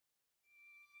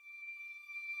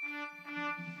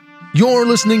You're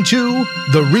listening to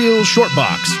The Real Short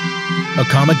Box, a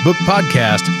comic book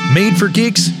podcast made for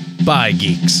geeks by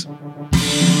geeks.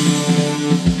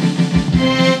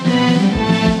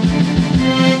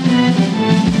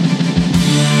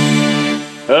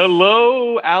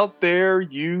 Hello out there,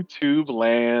 YouTube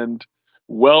land.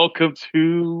 Welcome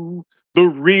to The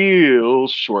Real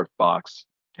Short Box.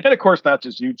 And of course, not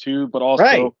just YouTube, but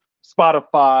also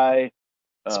Spotify,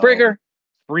 Spreaker,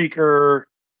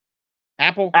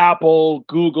 Apple,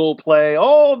 Google Play,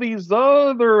 all these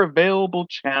other available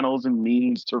channels and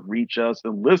means to reach us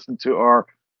and listen to our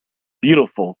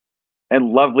beautiful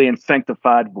and lovely and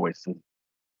sanctified voices.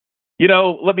 You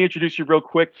know, let me introduce you real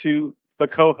quick to the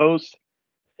co-host.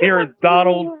 Here is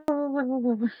Donald.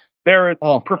 There is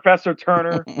Professor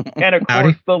Turner. And of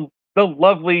course, the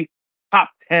lovely top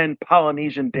 10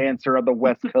 Polynesian dancer of the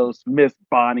West Coast, Miss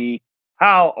Bonnie.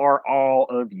 How are all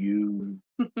of you?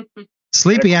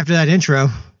 Sleepy after that intro.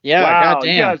 Yeah, wow,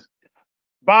 goddamn. Yes.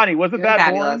 Bonnie, was it You're that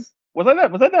fabulous. boring?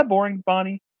 Was that that boring,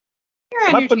 Bonnie?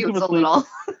 You're on your tubes a little.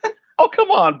 Oh,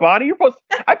 come on, Bonnie. You're supposed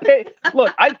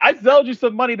I zelled you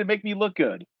some money to make me look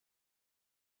good.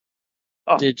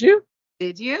 Oh. Did you?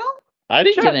 Did you? I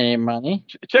didn't Check. get any money.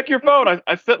 Check your phone.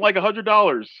 I sent like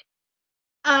 $100.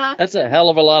 That's a hell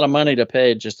of a lot of money to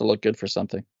pay just to look good for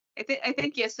something. I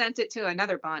think you sent it to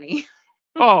another Bonnie.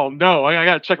 Oh no, I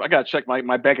gotta check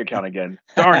my bank account again.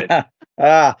 Darn it.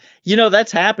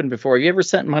 That's happened before. You ever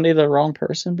sent money to the wrong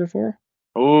person before?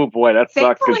 Oh boy, that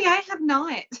sucks. Thankfully, I have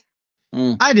not.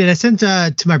 I did. I sent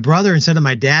to my brother instead of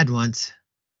my dad once.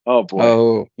 Oh boy.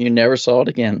 Oh, you never saw it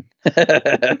again.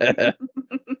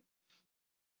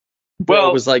 Well,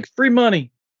 it was like free money.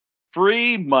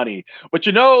 Free money. But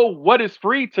you know what is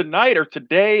free tonight or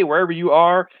today, wherever you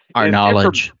are? Our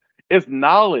knowledge. Is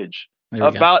knowledge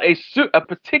about a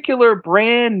particular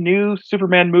brand new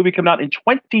Superman movie coming out in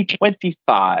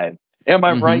 2025. Am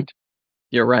I right?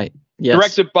 You're right. Yes.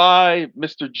 Directed by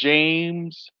Mr.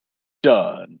 James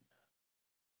Gunn.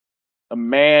 A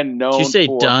man known for... Did you say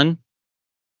Dunn?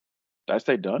 Did I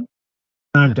say Dunn?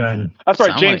 I'm done. I'm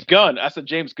sorry, James Gunn. I said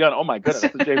James Gunn. Oh my goodness,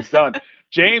 I said James Gunn.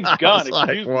 James Gunn.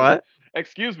 Excuse me. What?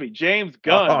 Excuse me, James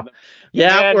Gunn.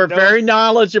 Yeah, we're very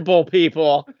knowledgeable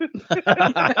people.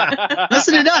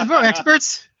 Listen to us, we're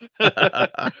experts.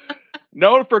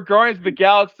 Known for Guardians of the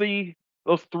Galaxy,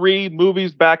 those 3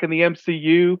 movies back in the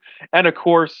MCU, and of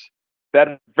course,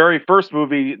 that very first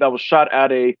movie that was shot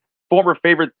at a former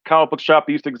favorite comic book shop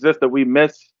that used to exist that we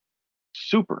miss,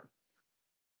 Super.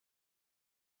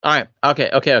 All right. Okay.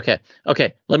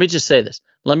 Let me just say this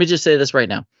right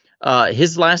now.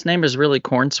 His last name is really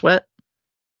Corn Sweat.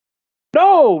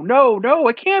 No,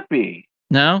 it can't be.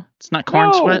 No, it's not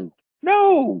Corn Sweat.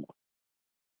 No,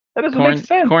 that doesn't make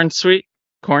sense. Corn Sweet.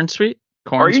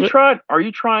 Are you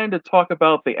trying to talk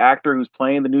about the actor who's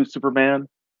playing the new Superman?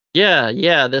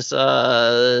 Yeah. This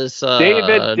David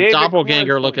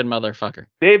doppelganger looking motherfucker.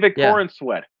 David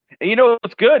Cornsweat. And you know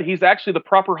what's good? He's actually the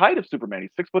proper height of Superman.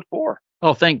 He's 6'4".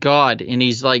 Oh, thank God! And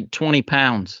he's like 20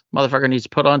 pounds. Motherfucker needs to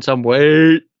put on some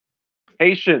weight.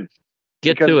 Patience.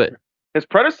 Get to it. His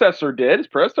predecessor did. His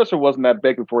predecessor wasn't that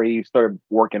big before he started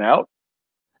working out.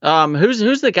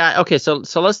 Who's the guy? Okay, so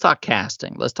let's talk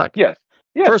casting. Let's talk. Yes.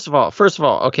 First of all,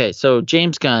 okay, so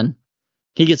James Gunn,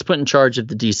 he gets put in charge of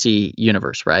the DC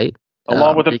universe, right?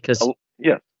 Along with because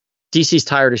DC's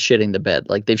tired of shitting the bed.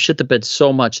 Like they've shit the bed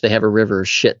so much they have a river of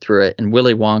shit through it, and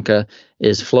Willy Wonka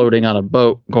is floating on a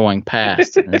boat going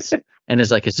past, and it's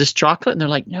like, is this chocolate? And they're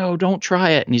like, no, don't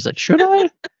try it. And he's like, should I?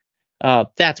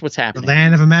 That's what's happening. The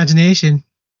land of imagination.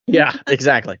 Yeah,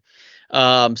 exactly.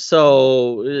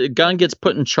 So Gunn gets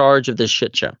put in charge of this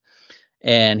shit show.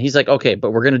 And he's like, okay, but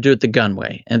we're going to do it the Gunn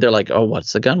way. And they're like, oh,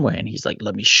 what's the Gunn way? And he's like,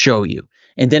 let me show you.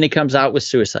 And then he comes out with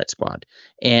Suicide Squad.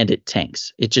 And it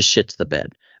tanks. It just shits the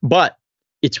bed. But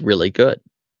it's really good.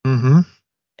 Mm-hmm.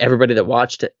 Everybody that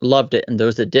watched it loved it. And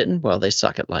those that didn't, well, they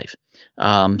suck at life.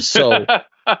 So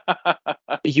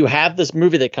you have this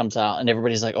movie that comes out and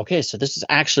everybody's like, okay, so this is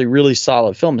actually really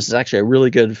solid film. This is actually a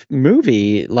really good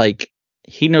movie. Like,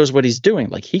 he knows what he's doing.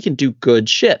 Like, he can do good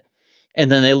shit.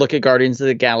 And then they look at Guardians of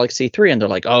the Galaxy 3 and they're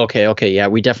like, oh, okay, yeah,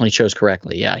 we definitely chose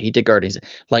correctly. Yeah, he did Guardians.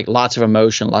 Like, lots of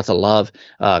emotion, lots of love,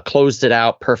 closed it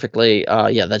out perfectly.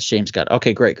 Yeah, that's James Gunn.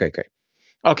 Okay, great.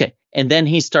 Okay, and then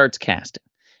he starts casting.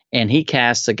 And he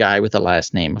casts a guy with the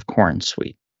last name of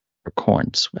Cornsweet.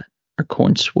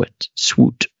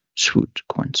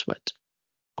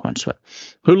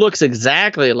 Who looks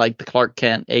exactly like the Clark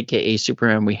Kent, a.k.a.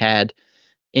 Superman we had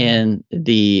in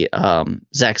the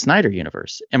Zack Snyder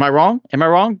universe. Am I wrong?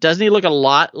 Doesn't he look a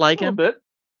lot like him? A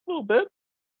little bit.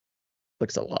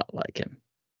 Looks a lot like him.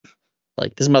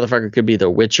 Like, this motherfucker could be the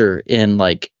Witcher in,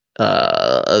 like,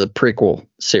 the prequel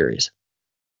series.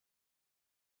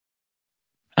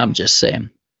 I'm just saying.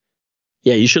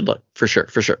 Yeah, you should look for sure.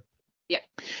 Yeah.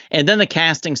 And then the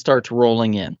casting starts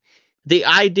rolling in. The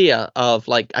idea of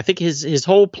I think his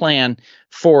whole plan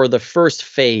for the first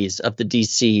phase of the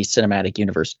DC cinematic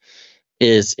universe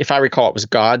is, if I recall, it was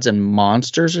Gods and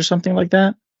Monsters or something like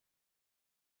that.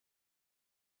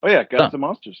 Oh yeah, Gods and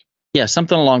Monsters. Yeah,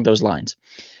 something along those lines.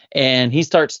 And he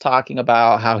starts talking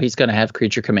about how he's going to have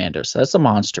creature commandos. So that's the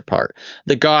monster part.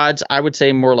 The gods, I would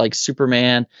say more like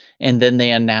Superman. And then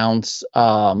they announce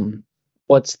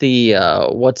what's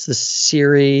the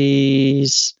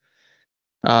series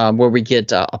where we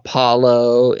get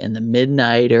Apollo and the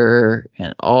Midnighter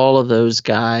and all of those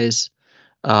guys.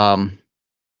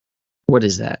 What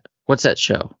is that? What's that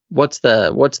show? What's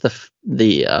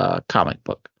the comic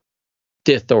book?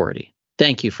 The Authority.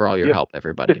 Thank you for all your help,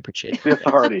 everybody. Appreciate it. The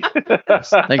Authority.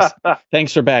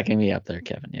 Thanks for backing me up there,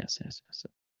 Kevin. Yes.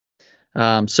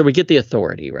 So we get the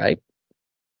Authority, right?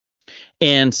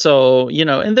 And so,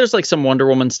 and there's some Wonder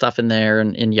Woman stuff in there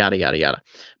and yada, yada, yada.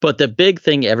 But the big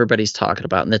thing everybody's talking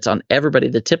about, and that's on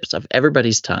the tips of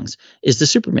everybody's tongues, is the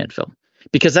Superman film.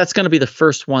 Because that's going to be the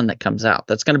first one that comes out.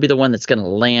 That's going to be the one that's going to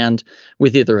land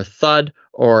with either a thud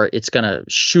or it's going to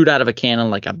shoot out of a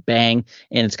cannon like a bang,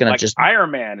 and it's going to just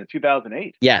Iron Man in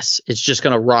 2008. Yes, it's just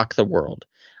going to rock the world.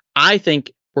 I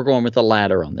think we're going with the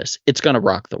latter on this. It's going to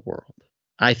rock the world.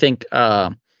 I think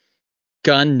Gunn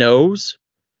knows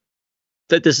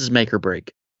that this is make or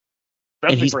break,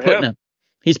 and he's putting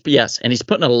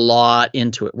a lot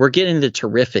into it. We're getting the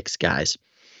Terrifics, guys.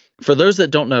 For those that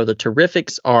don't know, the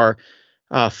Terrifics are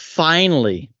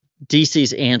finally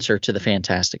DC's answer to the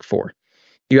Fantastic Four.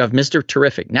 You have Mr.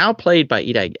 Terrific, now played by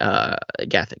Eddie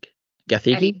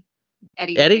Gathegi.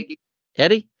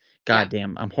 Eddie.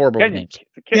 Goddamn, I'm horrible with names.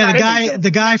 Yeah,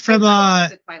 the guy from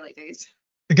Twilight Days.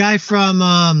 The guy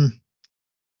from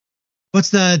what's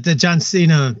the John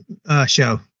Cena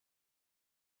show?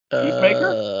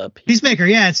 Peacemaker.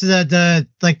 Yeah, it's the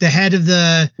head of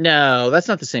the. No, that's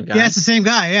not the same guy. Yeah, it's the same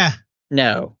guy. Yeah.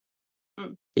 No.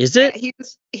 Is it?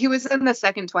 He was in the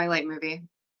second Twilight movie.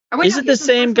 Is it the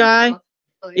same guy?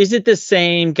 Is it the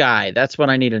same guy? That's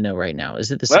what I need to know right now. Is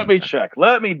it the same? Let me check.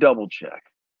 Let me double check.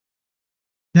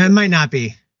 No, it might not be.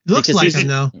 It looks like him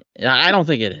though. I don't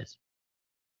think it is.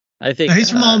 I think he's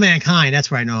from All Mankind.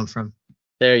 That's where I know him from.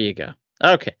 There you go.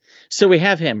 Okay, so we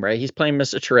have him, right? He's playing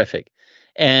Mr. Terrific,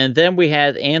 and then we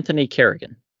had Anthony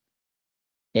Carrigan.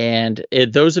 And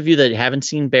those of you that haven't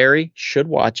seen Barry should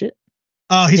watch it.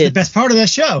 Oh, he's the best part of that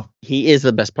show. He is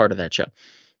the best part of that show.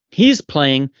 He's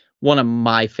playing one of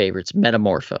my favorites,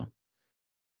 Metamorpho.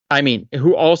 I mean,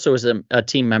 who also is a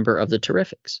team member of the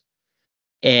Terrifics.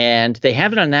 And they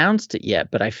haven't announced it yet,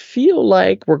 but I feel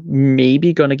like we're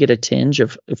maybe going to get a tinge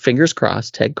of, fingers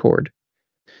crossed, Ted Cord.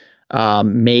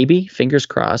 Maybe, fingers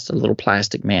crossed, a little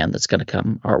plastic man that's going to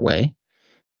come our way.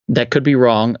 That could be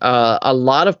wrong. A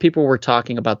lot of people were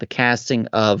talking about the casting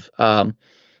of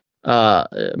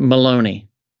Maloney.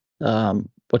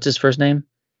 What's his first name?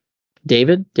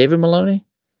 David Maloney?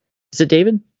 Is it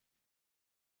David?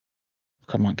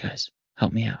 Come on, guys.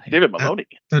 Help me out here. David Maloney.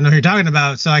 I don't know who you're talking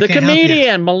about, so I can't help you. The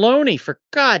comedian Maloney, for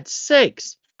God's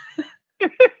sakes.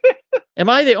 Am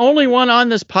I the only one on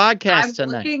this podcast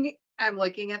tonight? I'm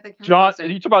looking at the John. Are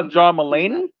you talking about John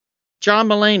Mulaney? John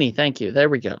Mulaney. Thank you. There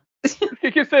we go.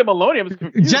 You can say Maloney. I'm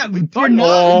confused.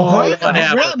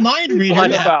 Mind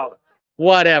reading.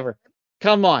 Whatever.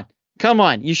 Come on.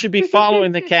 You should be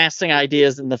following the casting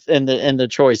ideas and the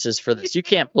choices for this. You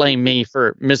can't blame me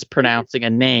for mispronouncing a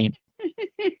name.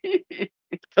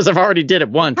 Because I've already did it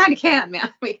once. We kind of can,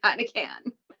 man. We kind of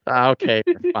can. Okay,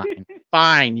 fine.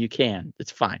 Fine, you can.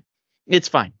 It's fine.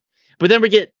 But then we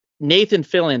get Nathan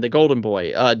Fillion, the Golden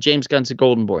Boy. James Gunn's the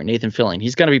Golden Boy. Nathan Fillion.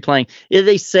 He's going to be playing.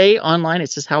 They say online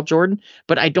it says Hal Jordan,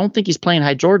 but I don't think he's playing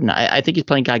Hal Jordan. I think he's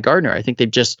playing Guy Gardner. I think they've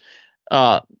just.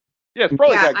 Yeah, it's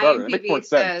probably Guy Gardner. IMDb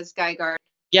says Guy Gardner.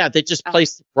 Yeah, they just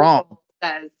placed it wrong.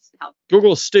 Says Hal.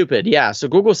 Google's stupid. Yeah, so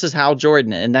Google says Hal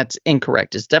Jordan, and that's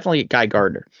incorrect. It's definitely Guy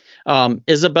Gardner.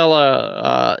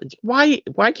 Isabella. Why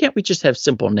can't we just have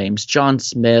simple names? John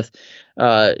Smith,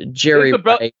 Jerry.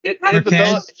 Isabella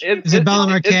Marquette. Isabella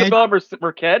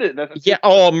Marquette. Yeah.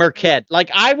 Oh, Marquette.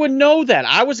 Like I would know that.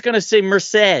 I was gonna say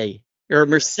Merced or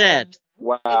Merced.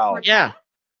 Wow. Yeah.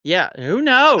 Who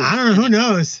knows? I don't know. Who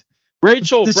knows?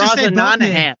 Rachel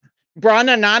Brosnahan.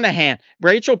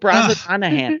 Rachel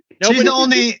Brosnahan.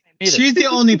 She's the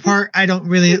only part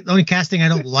the only casting I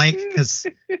don't like because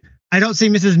I don't see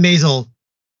Mrs. Maisel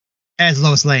as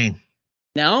Lois Lane.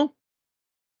 No?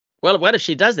 Well, what if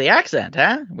she does the accent,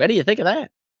 huh? What do you think of that?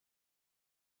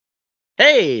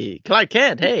 Hey, Clark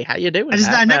Kent. Hey, how you doing?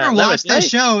 I never watched that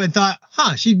show and thought,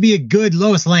 she'd be a good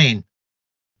Lois Lane.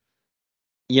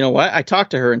 You know what? I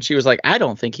talked to her and she was like, I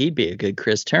don't think he'd be a good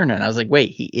Chris Turner. And I was like,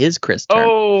 wait, he is Chris Turner.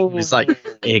 Oh, He was like,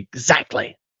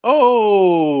 exactly.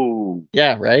 Oh,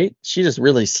 Yeah, right? She just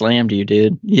really slammed you,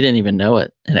 dude. You didn't even know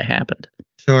it, and it happened.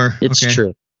 Sure. It's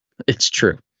true. It's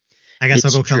true. I guess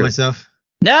It's I'll go kill true. myself.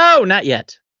 No, not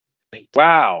yet. Wait.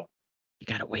 wow. You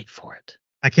gotta wait for it.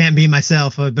 I can't be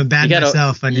myself. I've been bad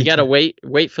myself. You gotta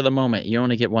wait for the moment. You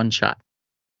only get one shot.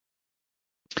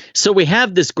 So we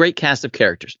have this great cast of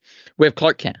characters. We have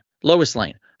Clark Kent, Lois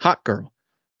Lane, Hawk Girl,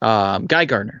 Guy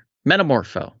Gardner,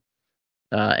 Metamorpho,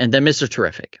 and then Mr.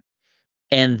 Terrific.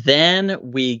 And then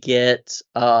we get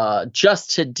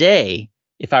just today,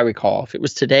 if I recall, if it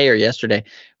was today or yesterday,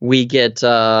 we get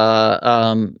Skins.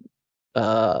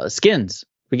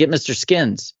 We get Mr.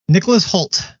 Skins. Nicholas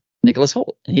Hoult.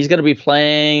 And he's going to be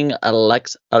playing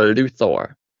Lex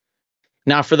Luthor.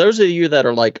 Now, for those of you that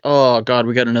are like, oh, God,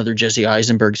 we got another Jesse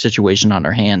Eisenberg situation on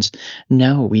our hands.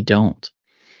 No, we don't.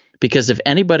 Because if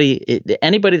anybody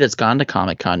that's gone to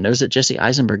Comic-Con knows that Jesse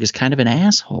Eisenberg is kind of an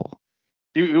asshole.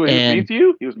 He was mean to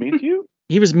you? He was mean to you?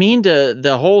 He was mean to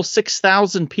the whole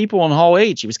 6,000 people in Hall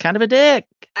H. He was kind of a dick.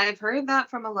 I've heard that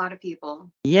from a lot of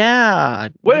people. Yeah.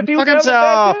 What if he was having a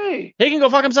bad day? He can go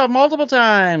fuck himself multiple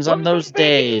times on those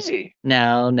days.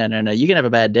 No. You can have a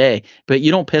bad day, but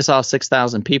you don't piss off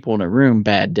 6,000 people in a room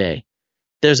bad day.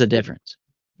 There's a difference.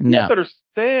 You No. have to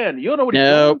understand. You don't know what he's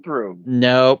going through.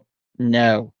 No.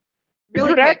 Really You're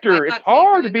an quick, actor. I It's thought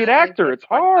hard they to be an were actor. It's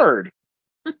hard.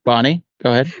 Bonnie,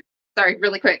 go ahead. Sorry,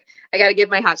 really quick. I got to give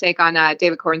my hot take on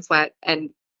David Cornsweet. And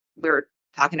we were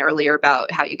talking earlier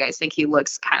about how you guys think he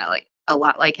looks kind of like a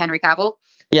lot like Henry Cavill.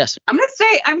 Yes. I'm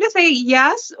gonna say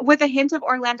yes with a hint of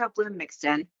Orlando Bloom mixed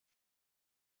in.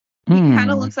 He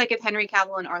kind of looks like if Henry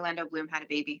Cavill and Orlando Bloom had a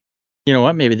baby. You know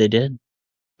what? Maybe they did.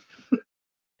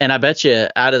 And I bet you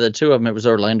out of the two of them, it was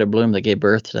Orlando Bloom that gave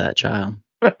birth to that child.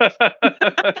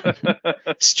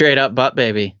 Straight up butt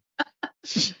baby.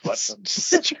 You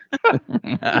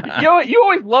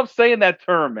always love saying that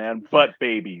term, man. Butt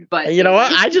babies. But You know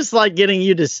what? I just like getting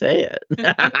you to say it.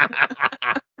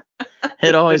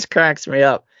 It always cracks me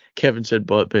up. Kevin said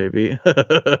butt baby.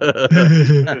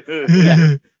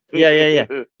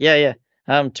 Yeah.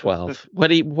 I'm 12.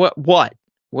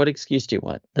 What excuse do you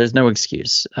want? There's no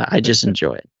excuse. I just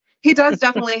enjoy it. he does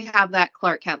definitely have that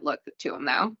Clark Kent look to him,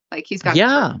 though. Like he's got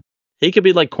He could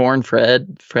be like Corn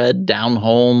Fred down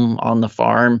home on the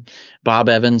farm, Bob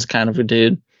Evans kind of a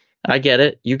dude. I get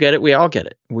it. You get it. We all get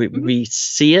it. We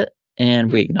see it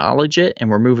and we acknowledge it and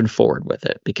we're moving forward with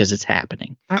it because it's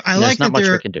happening. I like there's not that much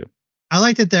we can do. I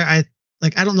like that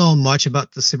I don't know much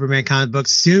about the Superman comic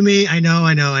books. Sue me. I know.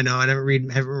 I haven't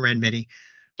read many.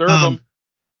 Serve 'em.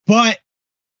 But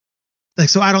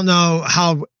so I don't know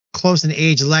how close in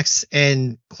age Lex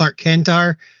and Clark Kent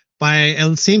are, but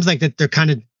it seems like that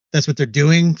that's what they're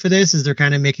doing for this, is they're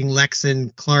kind of making Lex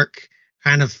and Clark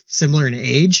kind of similar in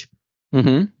age,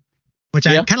 Mm-hmm. which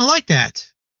I kind of like that.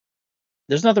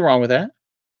 There's nothing wrong with that.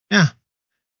 Yeah.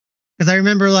 Because I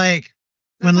remember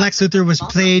when Lex Luthor was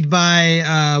played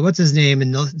by, what's his name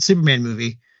in the Superman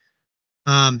movie?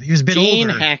 He was a bit Gene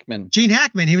older. Hackman. Gene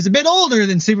Hackman. He was a bit older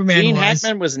than Superman Gene was.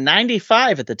 Hackman was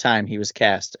 95 at the time he was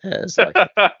cast as,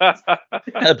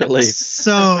 I believe.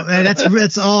 So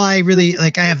that's all I really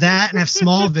like. I have that and I have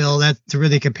Smallville to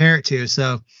really compare it to.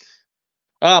 So,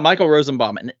 Michael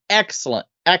Rosenbaum, an excellent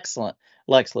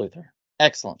Lex Luthor.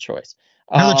 Excellent choice.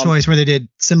 Another choice where they did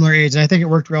similar age, and I think it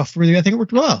worked well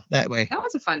that way. That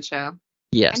was a fun show.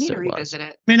 Yes, I need to it revisit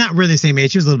it. I mean, not really the same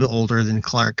age. He was a little bit older than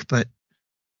Clark, but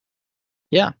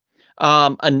yeah.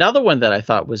 Another one that I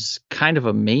thought was kind of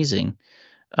amazing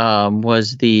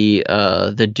was the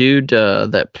dude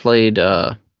that played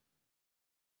Lex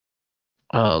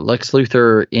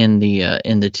Luthor in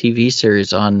the TV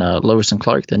series on Lois and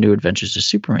Clark: The New Adventures of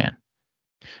Superman.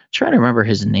 I'm trying to remember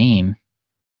his name.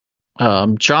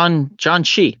 John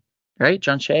Shee, right?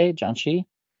 John Shee.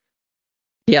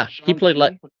 Yeah, he played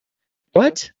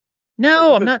What?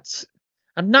 No, I'm not.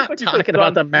 I'm not talking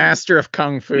about the master of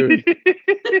kung fu.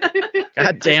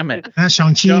 God damn it.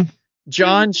 Shang-Chi.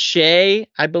 John Shea,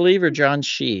 I believe, or John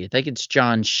Shee. I think it's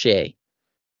John Shea.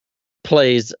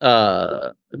 Played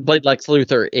Lex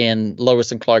Luthor in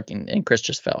Lois and Clark and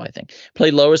Christus Fell, I think.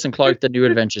 Played Lois and Clark: The New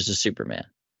Adventures of Superman.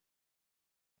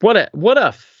 What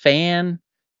a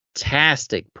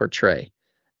fantastic portray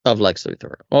of Lex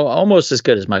Luthor. Well, almost as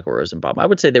good as Michael Rosenbaum. I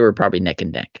would say they were probably neck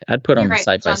and neck. I'd put them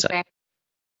side by side.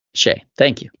 Shea,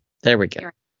 thank you. There we go.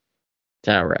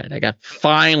 All right. I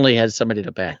finally had somebody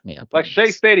to back me up. Like on Shea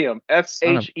this. Stadium,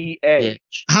 Son of a SHEA.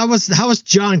 bitch. How was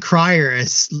John Cryer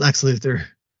as Lex Luthor?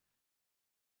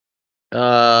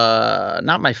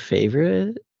 Not my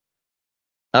favorite.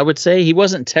 I would say he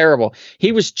wasn't terrible.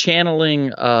 He was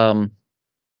channeling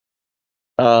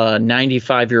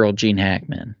 95-year-old Gene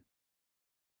Hackman.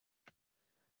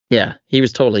 Yeah, he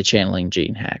was totally channeling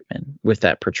Gene Hackman with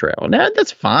that portrayal. Now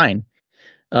that's fine.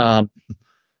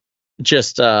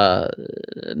 Just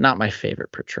not my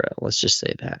favorite portrayal. Let's just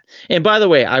say that. And by the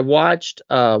way, I watched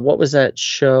what was that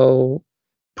show?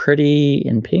 Pretty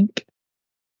in Pink,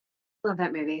 Love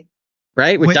that movie.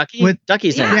 right? With Ducky.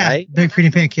 Ducky's in it, Yeah, right? Big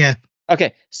Pretty Pink. Yeah.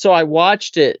 Okay, so I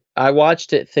watched it.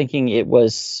 Thinking it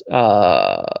was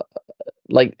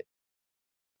like,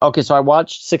 okay, so I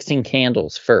watched 16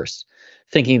 Candles first,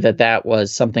 thinking that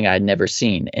was something I'd never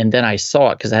seen, and then I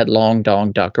saw it because it had Long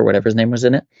Dong Duck or whatever his name was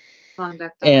in it. Long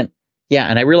Duck. And yeah,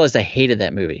 and I realized I hated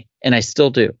that movie, and I still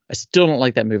do. I still don't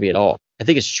like that movie at all. I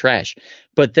think it's trash.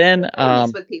 But then,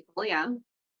 with people, yeah.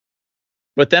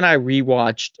 but then I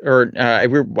rewatched, or I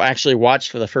actually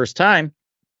watched for the first time.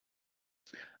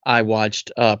 I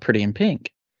watched Pretty in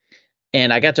Pink,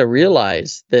 and I got to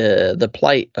realize the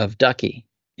plight of Ducky,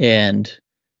 and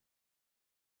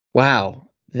wow,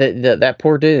 that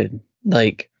poor dude.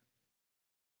 Like,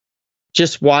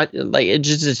 just watch, like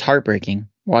it's heartbreaking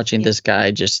watching this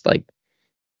guy just like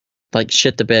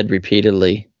shit the bed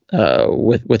repeatedly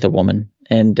with a woman,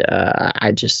 and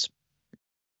I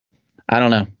don't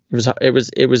know. It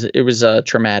was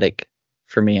traumatic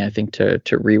for me, I think, to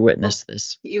re-witness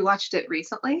this. You watched it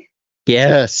recently?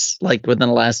 Yes, like within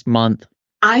the last month.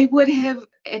 I would have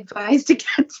advised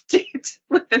against it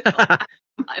within the last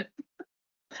month.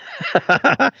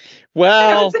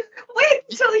 Well, wait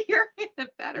until you're in a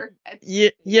better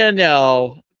headspace. you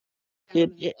know.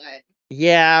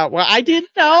 Yeah, well, I didn't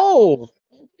know.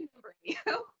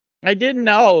 I didn't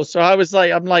know. So I was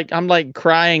like, I'm like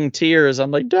crying tears.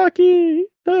 I'm like, Ducky.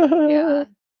 Yeah.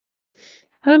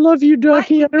 I love you,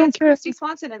 Ducky. I don't care. Christy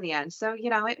Swanson in the end, so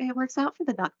it works out for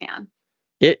the Duck Man.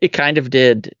 It kind of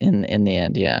did in the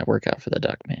end. Yeah, work out for the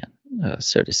Duck Man,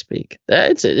 so to speak.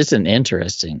 It's an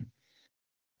interesting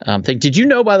thing. Did you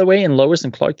know, by the way, in Lois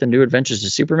and Clark: The New Adventures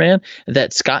of Superman,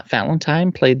 that Scott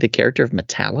Valentine played the character of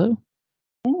Metallo?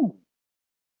 Ooh.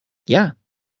 Yeah.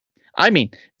 I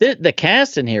mean, the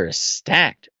cast in here is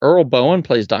stacked. Earl Bowen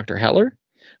plays Dr. Heller.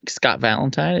 Scott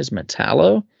Valentine is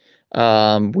Metallo.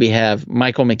 We have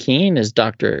Michael McKean as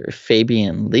Dr.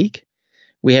 Fabian Leak.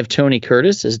 We have Tony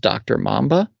Curtis as Dr.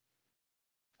 Mamba.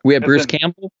 We have Bruce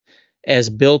Campbell as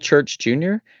Bill Church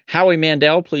Jr. Howie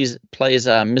Mandel plays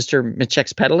Mr.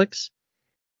 Mixpetalics.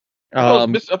 I thought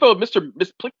Mr.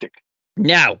 Misplictic.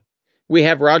 Now, we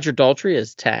have Roger Daltrey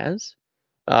as Taz.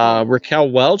 Raquel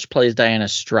Welch plays Diana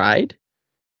Stride.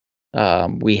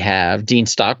 We have Dean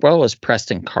Stockwell as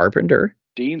Preston Carpenter.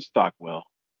 Dean Stockwell.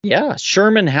 Yeah.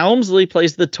 Sherman Helmsley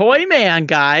plays the Toy Man,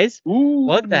 guys. Ooh.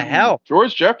 What the hell?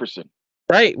 George Jefferson.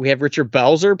 Right. We have Richard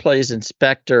Belzer plays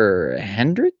Inspector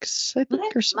Hendricks, I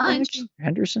think, or something.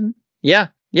 Henderson. Yeah.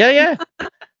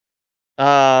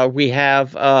 We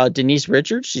have Denise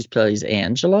Richards. She plays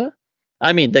Angela.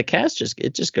 I mean, the cast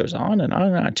just goes on and on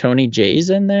and on. Tony Jay's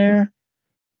in there.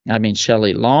 I mean,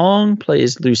 Shelley Long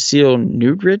plays Lucille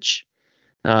Newdrich.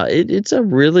 It's a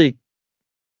really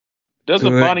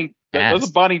doesn't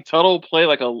Bonnie Tuttle play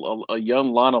like a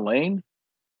young Lana Lane?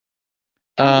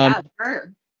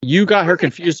 Her. You got her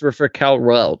confused with Raquel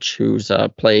Welch, who's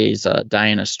plays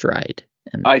Diana Stride.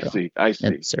 I see.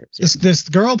 This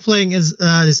girl playing is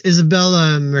this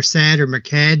Isabella Merced or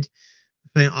Merced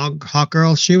playing Hawk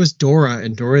Girl. She was Dora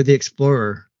in Dora the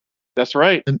Explorer. That's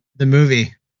right. The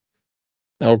movie.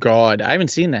 Oh God, I haven't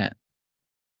seen that.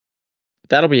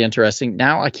 That'll be interesting.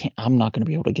 Now I'm not going to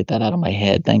be able to get that out of my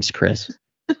head. Thanks, Chris.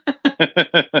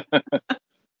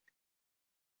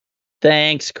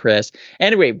 Thanks, Chris.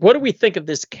 Anyway, what do we think of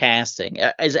this casting?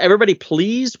 Is everybody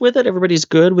pleased with it? Everybody's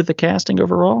good with the casting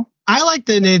overall? I like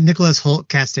the Nicholas Hoult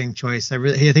casting choice. I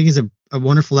think he's a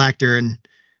wonderful actor, and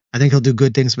I think he'll do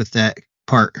good things with that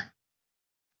part.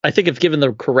 I think if given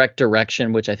the correct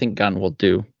direction, which I think Gunn will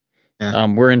do, yeah.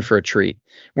 We're in for a treat.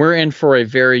 We're in for a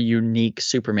very unique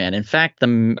Superman. In fact,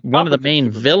 one of the main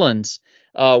villains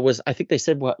was, I think they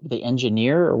said, the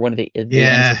engineer or one of the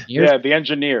engineers? Yeah, the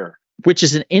engineer. Which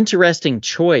is an interesting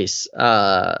choice,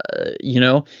 and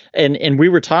we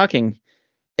were talking.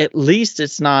 At least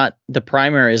it's not the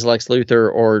primary is Lex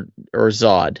Luthor or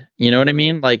Zod. You know what I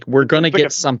mean? Like, we're going to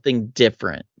get something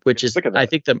different, which is, I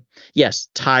think,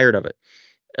 tired of it.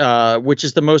 Which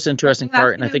is the most interesting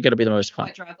part, and I think it'll be the most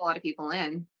fun. Drive a lot of people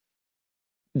in.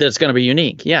 That's going to be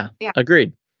unique. Yeah,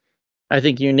 agreed. I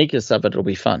think the uniqueness of it will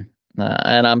be fun.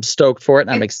 And I'm stoked for it,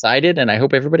 and I'm excited, and I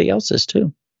hope everybody else is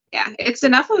too. Yeah, it's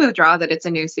enough of a draw that it's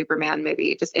a new Superman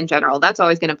movie, just in general. That's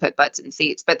always going to put butts in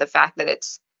seats. But the fact that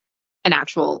it's an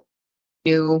actual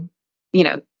new,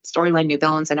 storyline, new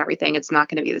villains and everything, it's not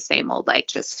going to be the same old, like,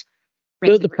 just...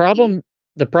 The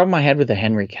problem I had with the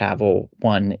Henry Cavill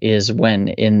one is when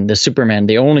in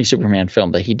the only Superman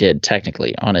film that he did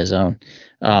technically on his own,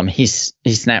 he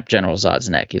snapped General Zod's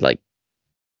neck. He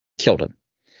killed him.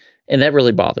 And that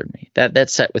really bothered me. That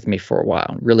sat with me for a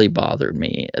while. It really bothered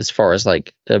me as far as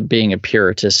being a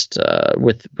puritist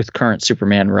with current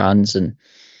Superman like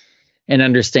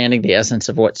understanding the essence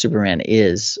of what Superman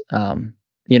is.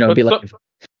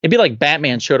 It'd be like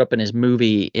Batman showed up in his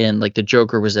movie and the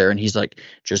Joker was there and he's like,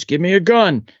 just give me a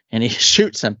gun, and he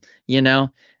shoots him.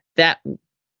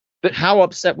 How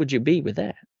upset would you be with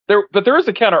that? But there is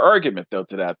a counter argument though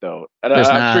to that though, and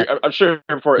I'm sure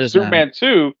for Superman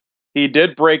 2. He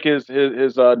did break his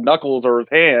knuckles or his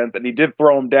hands, and he did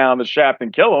throw him down the shaft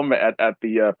and kill him at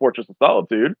the Fortress of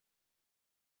Solitude.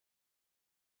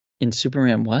 In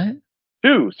Superman what?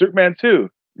 Superman 2.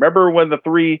 Remember when the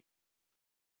three...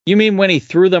 You mean when he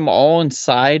threw them all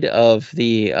inside of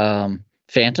the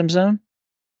Phantom Zone?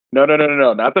 No,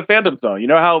 not the Phantom Zone. You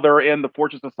know how they're in the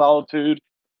Fortress of Solitude?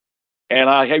 And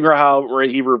I remember where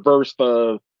he reversed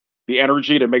the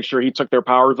energy to make sure he took their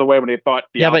powers away when they thought...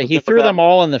 but he threw them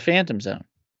all in the Phantom Zone.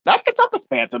 That's not the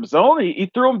Phantom Zone.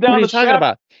 He threw them down the shaft. What are you talking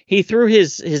about? He threw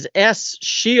his S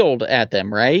shield at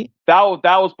them, right? That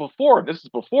was before. This is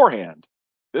beforehand.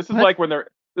 This is when they're...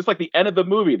 This is like the end of the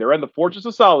movie. They're in the Fortress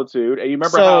of Solitude, and you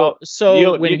remember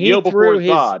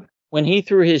when he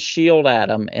threw his shield at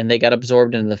them and they got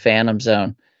absorbed into the Phantom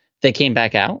Zone, they came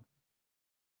back out?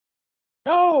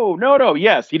 No.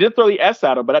 Yes, he did throw the S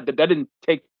at him, but that didn't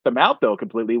take them out though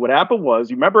completely. What happened was,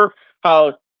 you remember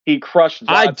how he crushed Zod's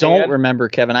I don't hand? remember,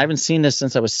 Kevin. I haven't seen this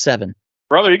since I was 7.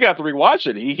 Brother, you got to rewatch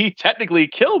it. He technically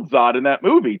killed Zod in that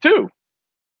movie too.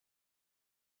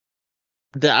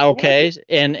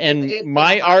 And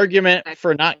my argument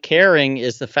for not caring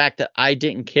is the fact that I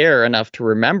didn't care enough to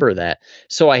remember that.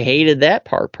 So I hated that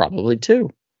part probably too.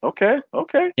 Okay.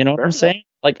 You know what I'm saying?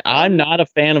 I'm not a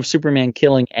fan of Superman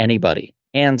killing anybody,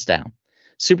 hands down.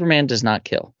 Superman does not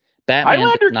kill. Batman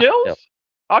Highlander kills? Kill.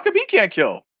 How come he can't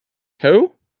kill?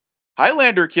 Who?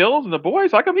 Highlander kills, and the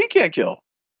boys, how come he can't kill?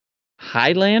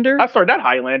 Highlander? I'm sorry, not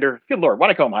Highlander. Good Lord, why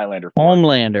do I call him Highlander?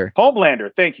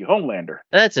 Homelander. Thank you, Homelander.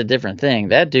 That's a different thing.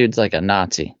 That dude's like a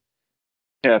Nazi.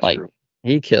 Yeah, that's true.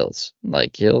 He kills.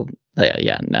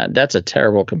 That's a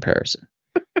terrible comparison.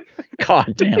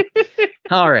 God damn.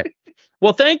 All right.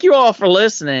 Well, thank you all for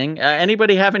listening.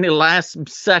 Anybody have any last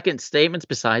second statements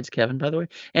besides Kevin, by the way?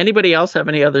 Anybody else have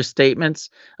any other statements?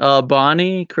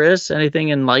 Bonnie, Chris, anything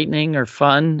enlightening or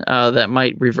fun that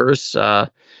might reverse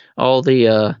all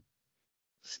the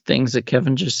things that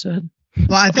Kevin just said?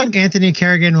 Well, I think Anthony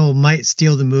Carrigan might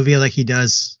steal the movie like he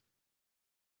does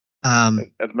as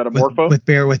Metamorpho with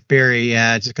Barry,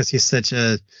 just because he's such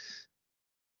a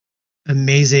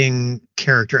amazing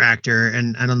character actor,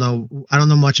 and I don't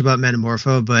know much about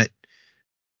Metamorpho, but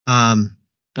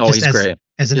he's great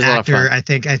as an actor. I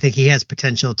think he has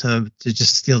potential to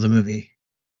just steal the movie.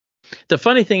 The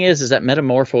funny thing is that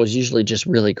Metamorpho is usually just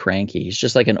really cranky. He's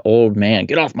just like an old man.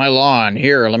 Get off my lawn.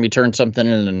 Here, let me turn something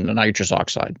into nitrous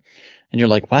oxide. And you're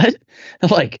like, what?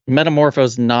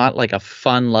 Metamorpho's not like a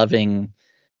fun-loving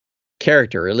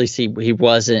character. At least he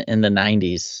wasn't in the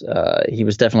 90s. He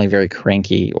was definitely a very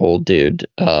cranky old dude,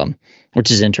 which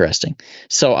is interesting.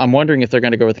 So I'm wondering if they're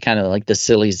going to go with kind of like the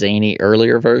silly, zany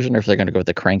earlier version, or if they're going to go with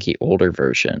the cranky older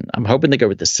version. I'm hoping they go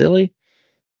with the silly,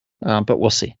 but we'll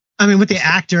see. I mean, with the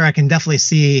actor, I can definitely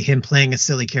see him playing a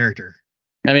silly character.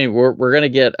 I mean, we're going to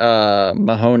get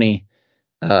Mahoney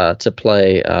to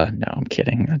play. No, I'm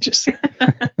kidding. I just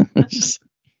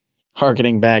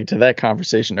harkening back to that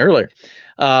conversation earlier.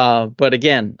 But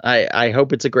again, I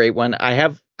hope it's a great one.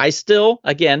 I still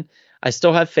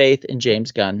have faith in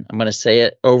James Gunn. I'm going to say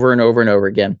it over and over and over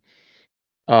again.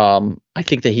 I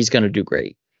think that he's going to do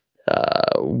great.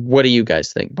 What do you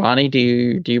guys think? Bonnie,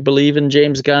 do you believe in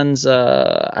James Gunn's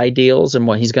ideals and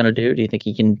what he's going to do? Do you think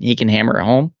he can hammer it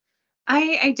home?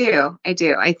 I do.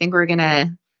 I think we're going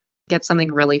to get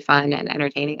something really fun and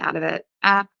entertaining out of it.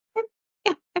 Yeah,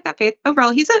 I've got faith.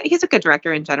 Overall, he's a good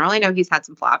director in general. I know he's had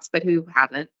some flops, but who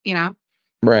hasn't,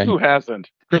 Right. Who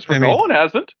hasn't? Christopher Nolan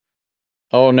hasn't.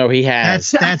 Oh, no, he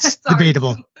has. That's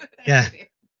debatable. Yeah.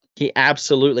 He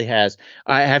absolutely has.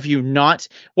 Have you not?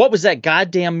 What was that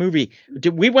goddamn movie?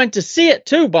 We went to see it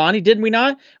too, Bonnie, didn't we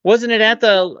not? Wasn't it at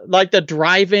the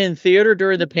drive-in theater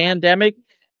during the pandemic?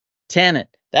 Tenet.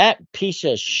 That piece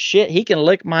of shit, he can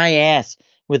lick my ass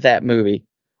with that movie.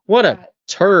 What a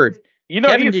turd.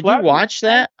 Kevin, did you watch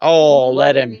that? Oh,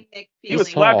 let him. He was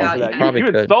slapping for that. You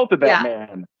insulted that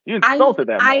man. You insulted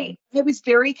that man. I was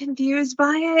very confused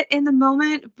by it in the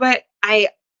moment, but I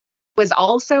was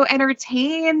also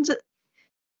entertained.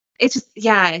 It's just,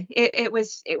 it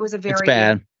was a very. It's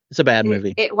bad. It's a bad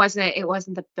movie. It wasn't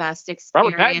the best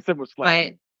experience. Robert Pattinson was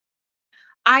slapping.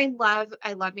 I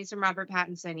love me some Robert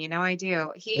Pattinson. You know I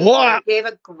do. He gave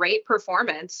a great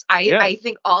performance. I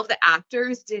think all of the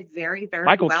actors did very, very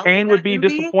well. Michael Caine would be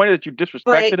disappointed that you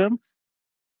disrespected him.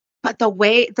 But the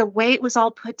way it was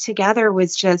all put together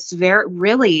was just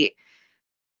really.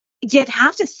 You'd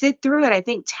have to sit through it, I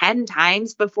think, 10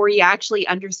 times before you actually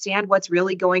understand what's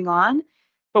really going on.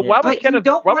 But why would you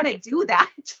don't want to do that?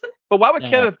 But why would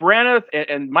Kenneth Branagh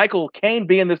and Michael Caine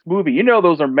be in this movie? You know,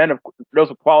 those are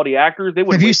those are quality actors. They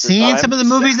Have you seen some of the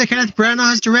movies that Kenneth Branagh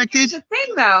has directed? Here's the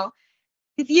thing, though,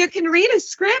 if you can read a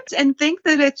script and think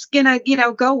that it's gonna,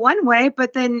 go one way,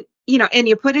 but then and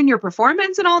you put in your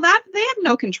performance and all that, they have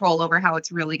no control over how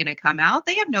it's really gonna come out.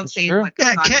 They have no say in what goes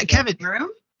on in the room.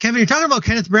 Kevin, you're talking about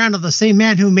Kenneth Branagh, the same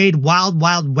man who made Wild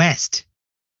Wild West.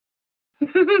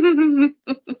 He's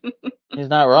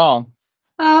not wrong.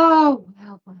 Oh,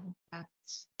 well.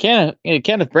 Kenneth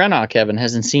Branagh, Kevin,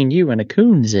 hasn't seen you in a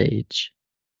coon's age.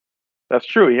 That's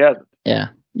true. He hasn't.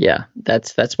 Yeah.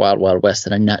 That's Wild Wild West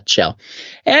in a nutshell.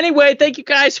 Anyway, thank you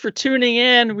guys for tuning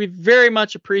in. We very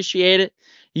much appreciate it.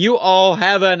 You all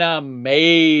have an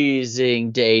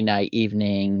amazing day, night,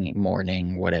 evening,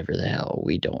 morning, whatever the hell,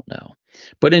 we don't know.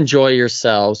 But enjoy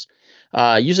yourselves.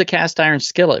 Use a cast iron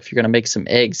skillet if you're going to make some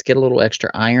eggs. Get a little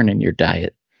extra iron in your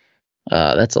diet.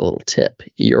 That's a little tip.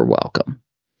 You're welcome.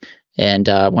 And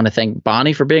I want to thank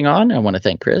Bonnie for being on. I want to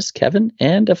thank Chris, Kevin,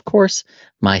 and of course,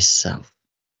 myself.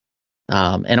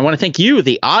 And I want to thank you,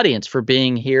 the audience, for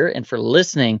being here and for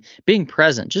listening, being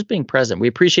present, just being present. We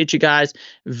appreciate you guys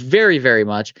very, very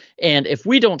much. And if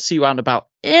we don't see you out and about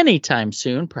anytime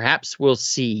soon, perhaps we'll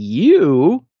see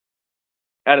you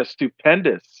at a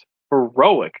stupendous,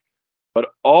 heroic, but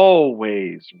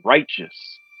always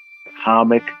righteous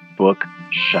comic book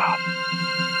shop.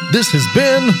 This has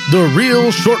been The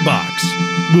Real Short Box.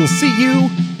 We'll see you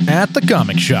at the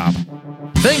comic shop.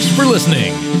 Thanks for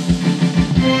listening.